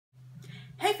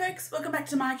Hey folks, welcome back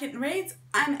to My Kitten Reads.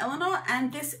 I'm Eleanor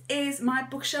and this is my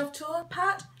bookshelf tour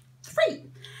part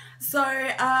 3. So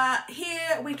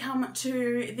here we come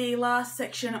to the last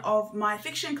section of my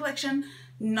fiction collection,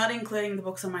 not including the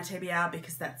books on my TBR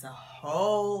because that's a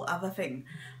whole other thing.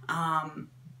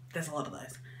 There's a lot of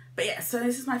those. But yeah, so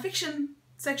this is my fiction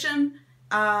section.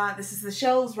 This is the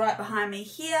shelves right behind me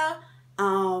here.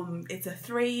 It's a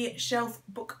 3-shelf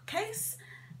bookcase.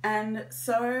 And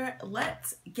so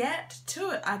let's get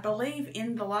to it. I believe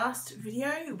in the last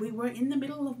video we were in the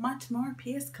middle of my Tamora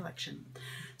Pierce collection.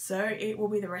 So it will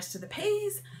be the rest of the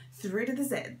P's through to the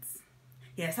Z's.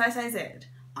 Yes, I say Z.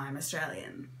 I'm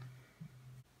Australian.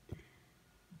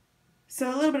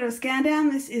 So a little bit of a scan down.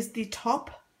 This is the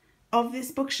top of this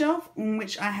bookshelf in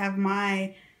which I have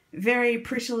my very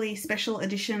prettily special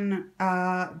edition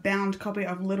bound copy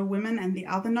of Little Women and the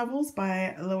Other Novels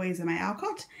by Louisa May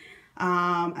Alcott.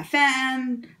 A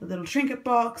fan, a little trinket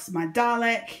box, my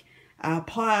Dalek, a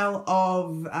pile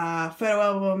of photo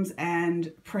albums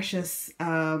and precious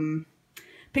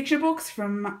picture books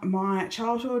from my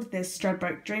childhood. There's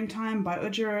Stradbroke Dreamtime by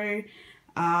Ujuru,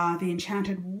 The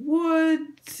Enchanted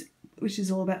Woods, which is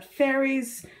all about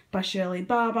fairies by Shirley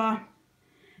Barber,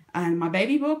 and my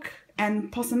baby book,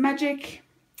 and Possum Magic.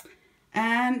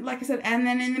 And like I said, and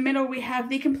then in the middle we have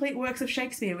the complete works of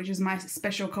Shakespeare, which is my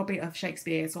special copy of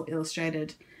Shakespeare. It's all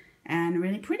illustrated and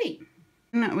really pretty.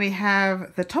 And we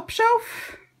have the top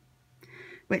shelf,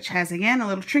 which has again a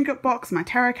little trinket box, my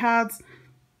tarot cards,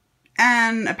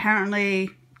 and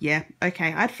apparently, yeah,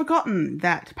 okay, I'd forgotten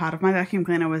that part of my vacuum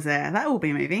cleaner was there. That will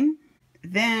be moving.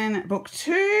 Then book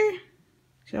 2,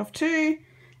 shelf 2,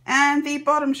 and the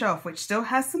bottom shelf, which still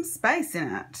has some space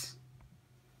in it.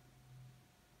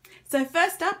 So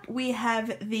first up we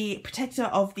have the Protector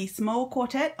of the Small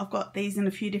Quartet. I've got these in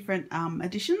a few different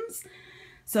editions.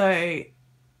 So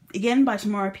again by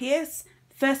Tamora Pierce.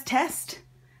 First Test,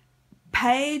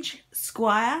 Page,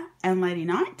 Squire and Lady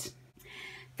Knight.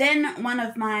 Then one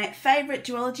of my favourite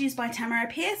duologies by Tamora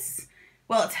Pierce.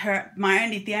 Well, it's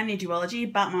the only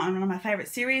duology, but one of my favourite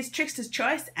series, Trickster's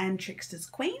Choice and Trickster's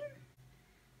Queen.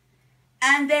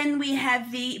 And then we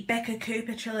have the Becca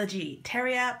Cooper trilogy,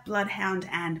 Terrier, Bloodhound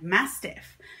and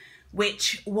Mastiff,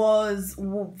 which was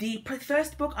the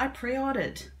first book I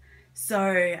pre-ordered. So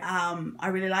I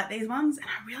really like these ones and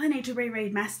I really need to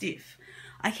reread Mastiff.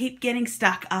 I keep getting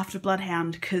stuck after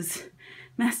Bloodhound because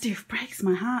Mastiff breaks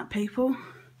my heart, people.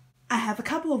 I have a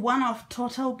couple of one-off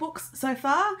Tortall books so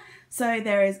far. So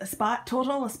there is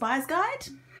Tortall, A Spy's Guide.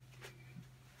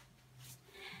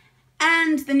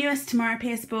 And the newest Tamora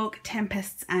Pierce book,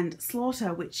 Tempests and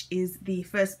Slaughter, which is the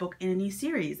first book in a new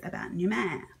series about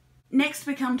Numair. Next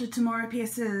we come to Tamora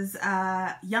Pierce's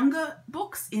younger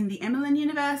books in the Emmeline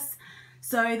universe.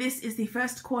 So this is the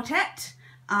first quartet,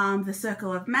 The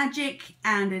Circle of Magic,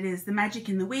 and it is the magic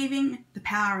in the weaving, the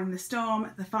power in the storm,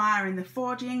 the fire in the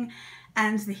forging,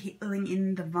 and the healing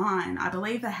in the vine. I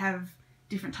believe they have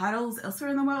different titles elsewhere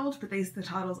in the world, but these are the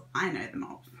titles I know them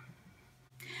of.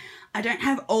 I don't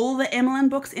have all the Emmeline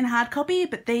books in hard copy,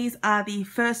 but these are the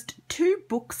first 2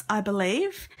 books, I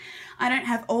believe. I don't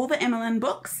have all the Emmeline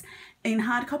books in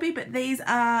hard copy, but these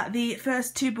are the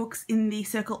first 2 books in the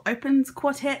Circle Opens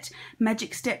Quartet,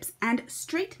 Magic Steps and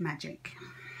Street Magic.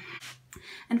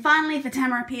 And finally, for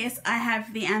Tamora Pierce, I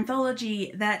have the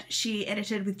anthology that she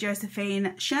edited with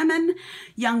Josephine Sherman,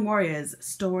 Young Warriors,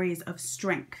 Stories of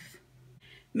Strength.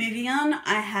 Moving on,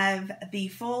 I have The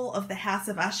Fall of the House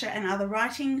of Usher and Other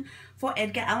Writing for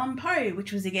Edgar Allan Poe,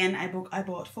 which was again a book I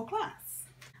bought for class.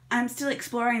 I'm still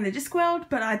exploring the Discworld,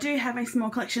 but I do have a small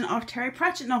collection of Terry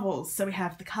Pratchett novels. So we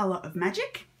have The Colour of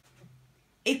Magic,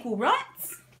 Equal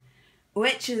Rights,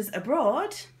 Witches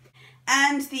Abroad,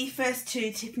 and the first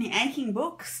 2 Tiffany Aching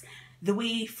books, The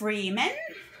We Free Men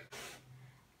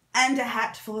and A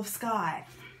Hat Full of Sky.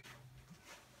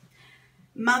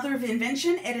 Mother of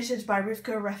Invention, edited by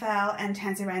Rivka Raphael and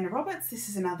Tansy Rayner Roberts. This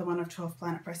is another one of 12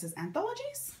 Planet Press's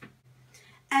anthologies.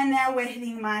 And now we're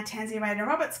hitting my Tansy Rayner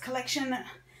Roberts collection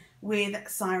with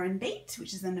Siren Beat,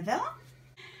 which is a novella.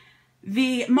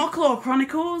 The Mocklaw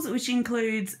Chronicles, which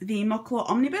includes the Mocklaw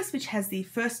Omnibus, which has the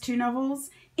first 2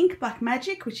 novels, Ink Black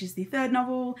Magic, which is the 3rd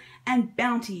novel, and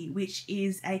Bounty, which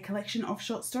is a collection of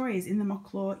short stories in the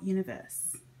Mocklaw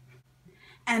universe.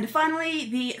 And finally,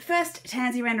 the first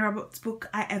Tansy Rayner Roberts book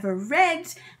I ever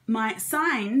read, my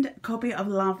signed copy of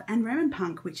Love and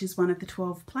Remenpunk, which is one of the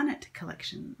 12 Planet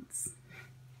collections.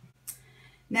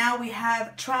 Now we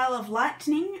have Trail of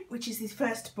Lightning, which is his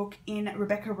first book in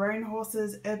Rebecca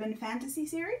Roanhorse's urban fantasy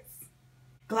series.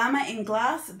 Glamour in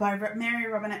Glass by Mary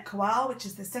Robinette Kowal, which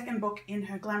is the 2nd book in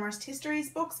her Glamorous Histories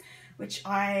books, which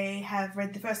I have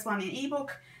read the first one in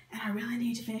ebook and I really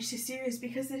need to finish this series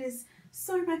because it is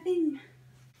so my thing.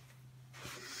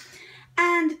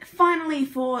 And finally,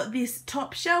 for this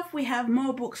top shelf, we have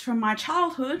more books from my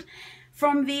childhood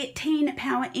from the Teen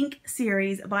Power Inc.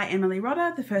 series by Emily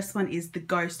Rodda. The first one is The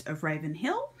Ghost of Raven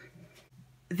Hill.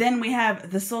 Then we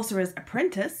have The Sorcerer's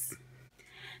Apprentice,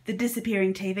 The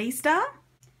Disappearing TV Star,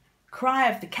 Cry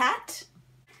of the Cat,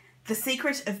 The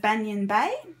Secret of Banyan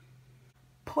Bay,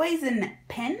 Poison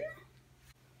Pen,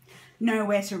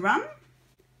 Nowhere to Run,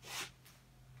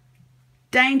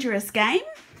 Dangerous Game,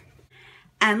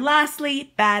 and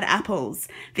lastly, Bad Apples.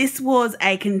 This was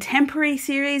a contemporary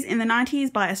series in the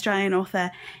 90s by Australian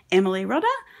author Emily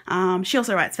Rodda. She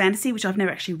also writes fantasy, which I've never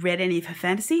actually read any of her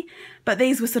fantasy, but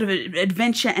these were sort of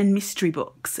adventure and mystery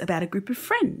books about a group of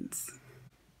friends.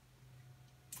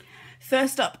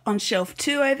 First up on shelf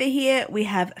 2 over here, we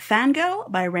have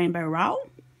Fangirl by Rainbow Rowell.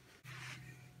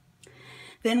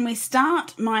 Then we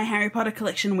start my Harry Potter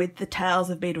collection with The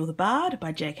Tales of Beedle the Bard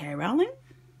by J.K. Rowling,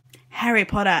 Harry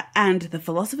Potter and the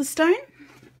Philosopher's Stone,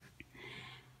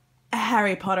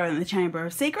 Harry Potter and the Chamber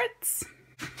of Secrets,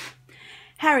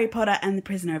 Harry Potter and the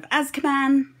Prisoner of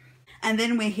Azkaban, and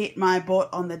then we hit my bought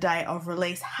on the day of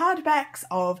release hardbacks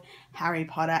of Harry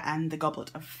Potter and the Goblet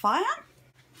of Fire,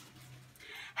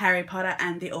 Harry Potter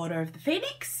and the Order of the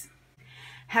Phoenix,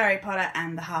 Harry Potter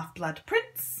and the Half-Blood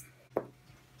Prince,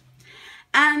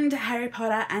 and Harry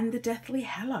Potter and the Deathly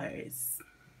Hallows.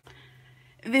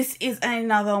 This is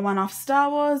another one-off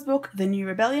Star Wars book, The New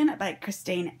Rebellion by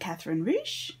Christine Catherine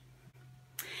Rouge.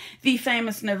 The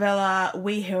famous novella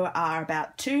We Who Are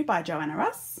About To by Joanna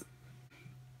Russ.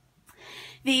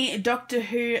 The Doctor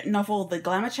Who novel The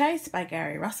Glamour Chase by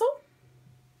Gary Russell.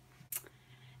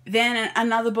 Then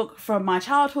another book from my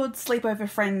childhood, Sleepover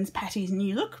Friends Patty's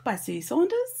New Look by Sue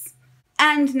Saunders.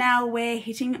 And now we're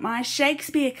hitting my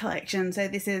Shakespeare collection. So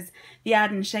this is the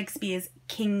Arden Shakespeare's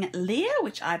King Lear,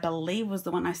 which I believe was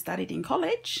the one I studied in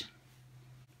college.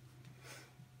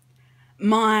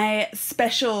 My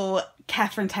special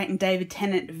Catherine Tate and David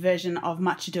Tennant version of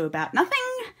Much Ado About Nothing,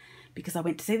 because I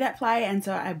went to see that play, and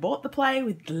so I bought the play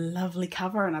with the lovely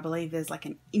cover, and I believe there's like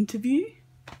an interview.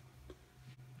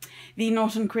 The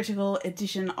Norton Critical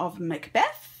edition of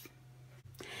Macbeth.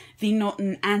 The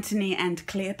Norton Antony and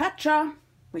Cleopatra,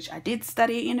 which I did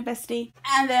study at university.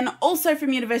 And then also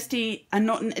from university, a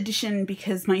Norton edition,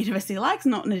 because my university likes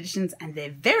Norton editions and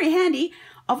they're very handy,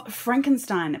 of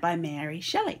Frankenstein by Mary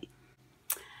Shelley.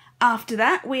 After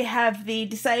that, we have the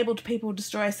Disabled People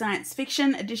Destroy Science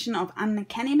Fiction edition of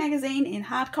Uncanny Magazine in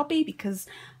hard copy, because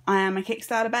I am a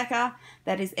Kickstarter backer.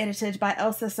 That is edited by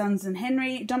Elsa Sons and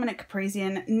Henry, Dominic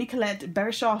Parisian, Nicolette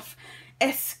Berishoff,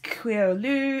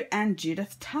 Esquiolu, and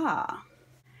Judith Tarr.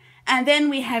 And then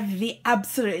we have the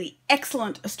absolutely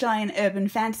excellent Australian urban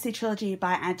fantasy trilogy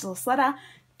by Angela Slatter,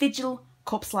 Vigil,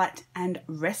 Corpselight, and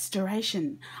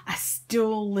Restoration. I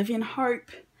still live in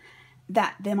hope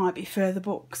that there might be further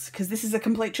books, because this is a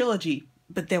complete trilogy,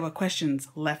 but there were questions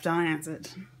left unanswered.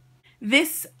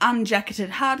 This unjacketed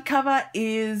hardcover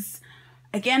is,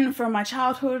 again from my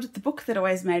childhood, the book that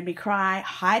always made me cry,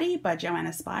 Heidi by Joanna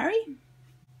Spyri.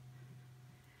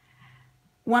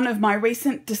 One of my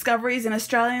recent discoveries in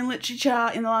Australian literature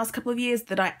in the last couple of years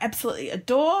that I absolutely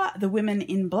adore, The Women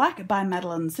in Black by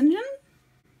Madeline St. John.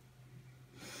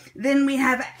 Then we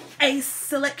have a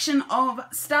selection of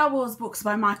Star Wars books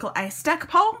by Michael A.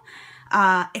 Stackpole.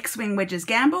 X-Wing Wedge's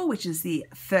Gamble, which is the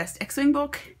first X-Wing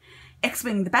book.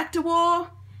 X-Wing The Back to War.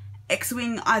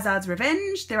 X-Wing Izard's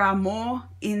Revenge. There are more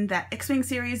in that X-Wing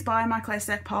series by Michael A.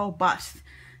 Stackpole, but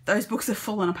those books have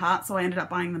fallen apart, so I ended up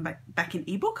buying them back in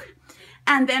ebook.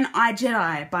 And then I,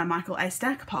 Jedi by Michael A.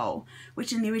 Stackpole,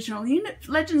 which in the original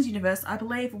Legends universe, I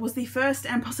believe, was the first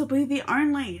and possibly the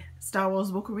only Star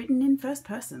Wars book written in first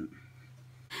person.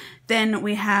 Then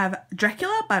we have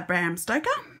Dracula by Bram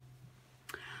Stoker,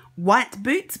 White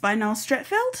Boots by Noel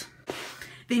Streatfeild,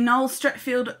 the Noel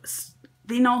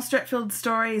Streatfeild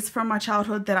stories from my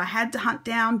childhood that I had to hunt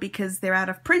down because they're out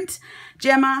of print,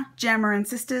 Gemma, Gemma and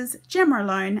Sisters, Gemma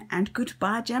Alone, and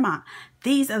Goodbye Gemma.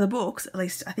 These are the books, at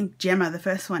least I think Gemma, the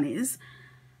first one is,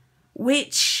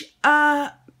 which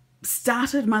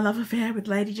started my love affair with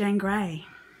Lady Jane Grey.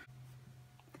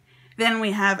 Then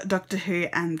we have Doctor Who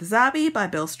and the Zarbi by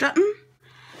Bill Stratton,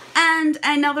 and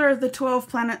another of the 12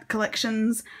 Planet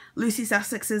collections, Lucy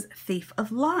Sussex's Thief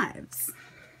of Lives.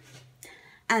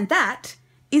 And that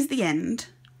is the end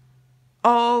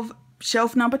of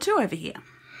shelf number 2 over here.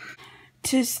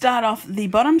 To start off the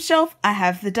bottom shelf, I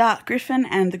have The Dark Griffin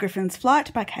and The Griffin's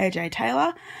Flight by KJ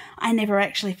Taylor. I never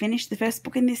actually finished the first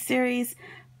book in this series,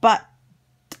 but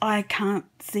I can't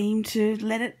seem to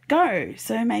let it go,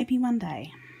 so maybe one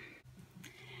day.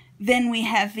 Then we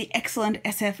have the excellent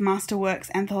SF Masterworks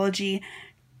anthology,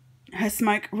 Her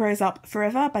Smoke Rose Up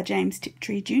Forever by James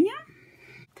Tiptree Jr.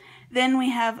 Then we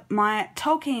have my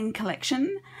Tolkien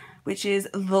collection, which is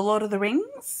The Lord of the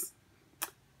Rings,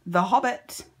 The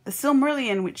Hobbit, The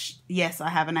Silmarillion, which, yes, I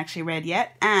haven't actually read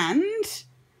yet, and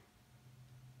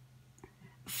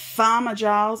Farmer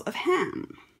Giles of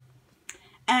Ham.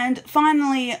 And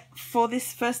finally, for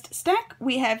this first stack,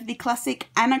 we have the classic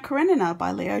Anna Karenina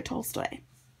by Leo Tolstoy.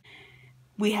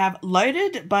 We have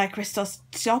Loaded by Christos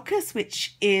Tsiolkas,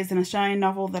 which is an Australian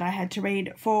novel that I had to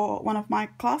read for one of my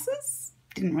classes.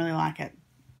 Didn't really like it.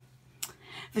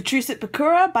 The Truce at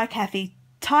Bakura by Kathy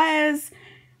Tyers,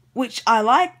 which I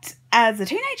liked as a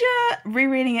teenager.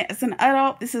 Rereading it as an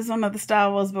adult, this is one of the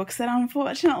Star Wars books that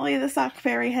unfortunately the Sark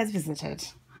Fairy has visited.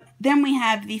 Then we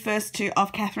have the first two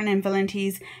of Catherine M.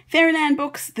 Valenti's Fairyland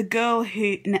books, The Girl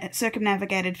Who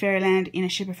Circumnavigated Fairyland in a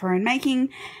Ship of Her Own Making,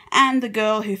 and The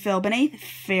Girl Who Fell Beneath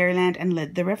Fairyland and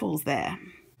Led the Revels There.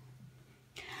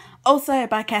 Also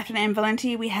by Catherine M.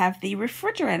 Valenti, we have the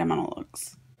Refrigerator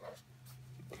Monologues.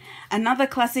 Another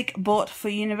classic bought for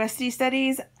university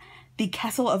studies, The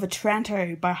Castle of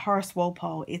Otranto by Horace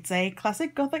Walpole. It's a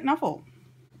classic Gothic novel.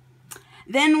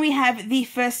 Then we have the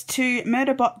first two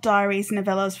Murderbot Diaries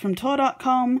novellas from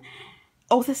Tor.com,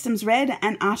 All Systems Red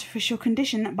and Artificial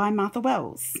Condition by Martha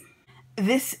Wells.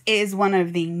 This is one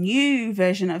of the new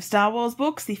version of Star Wars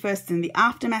books, the first in the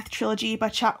Aftermath trilogy by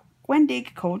Chuck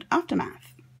Wendig called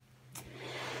Aftermath.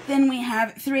 Then we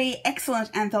have three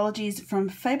excellent anthologies from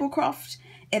Fablecroft,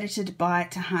 edited by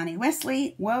Tahani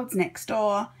Wesley, Worlds Next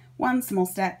Door, One Small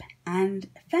Step, and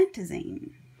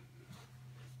Fantazine.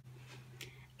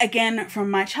 Again,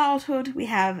 from my childhood, we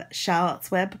have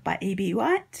Charlotte's Web by E.B.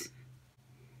 White.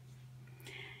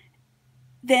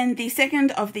 Then the second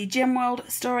of the Gemworld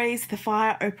stories, The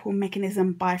Fire Opal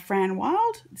Mechanism by Fran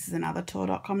Wilde. This is another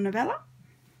Tor.com novella.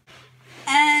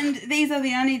 And these are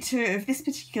the only two of this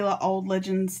particular Old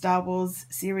Legends Star Wars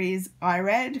series I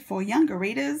read for younger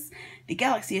readers. The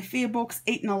Galaxy of Fear books,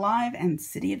 Eaten Alive and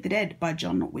City of the Dead by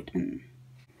John Whitman.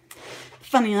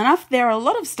 Funnily enough, there are a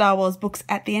lot of Star Wars books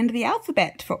at the end of the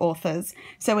alphabet for authors.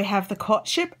 So we have The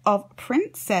Courtship of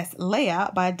Princess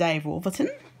Leia by Dave Wolverton.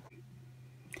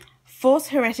 Force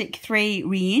Heretic 3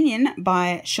 Reunion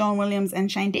by Sean Williams and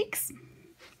Shane Dix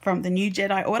from the New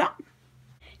Jedi Order.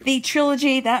 The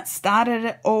trilogy that started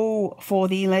it all for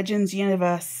the Legends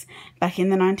universe back in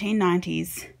the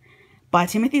 1990s by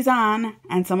Timothy Zahn,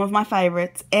 and some of my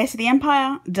favourites, Heir to the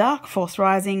Empire, Dark Force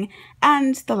Rising,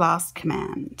 and The Last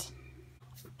Command.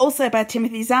 Also by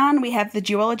Timothy Zahn, we have the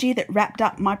duology that wrapped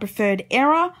up my preferred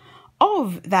era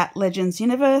of that Legends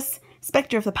universe,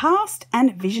 Spectre of the Past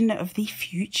and Vision of the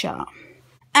Future.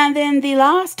 And then the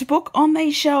last book on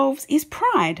these shelves is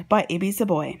Pride by Ibi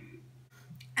Zoboi.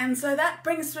 And so that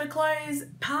brings to a close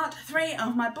part 3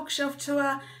 of my bookshelf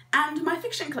tour and my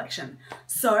fiction collection.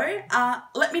 So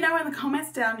let me know in the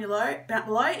comments down below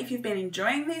if you've been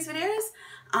enjoying these videos.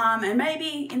 And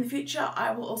maybe in the future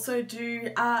I will also do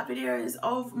videos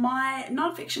of my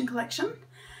non-fiction collection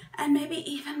and maybe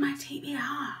even my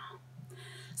TBR.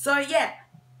 So yeah,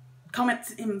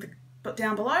 comments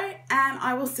down below and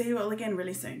I will see you all again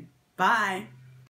really soon. Bye!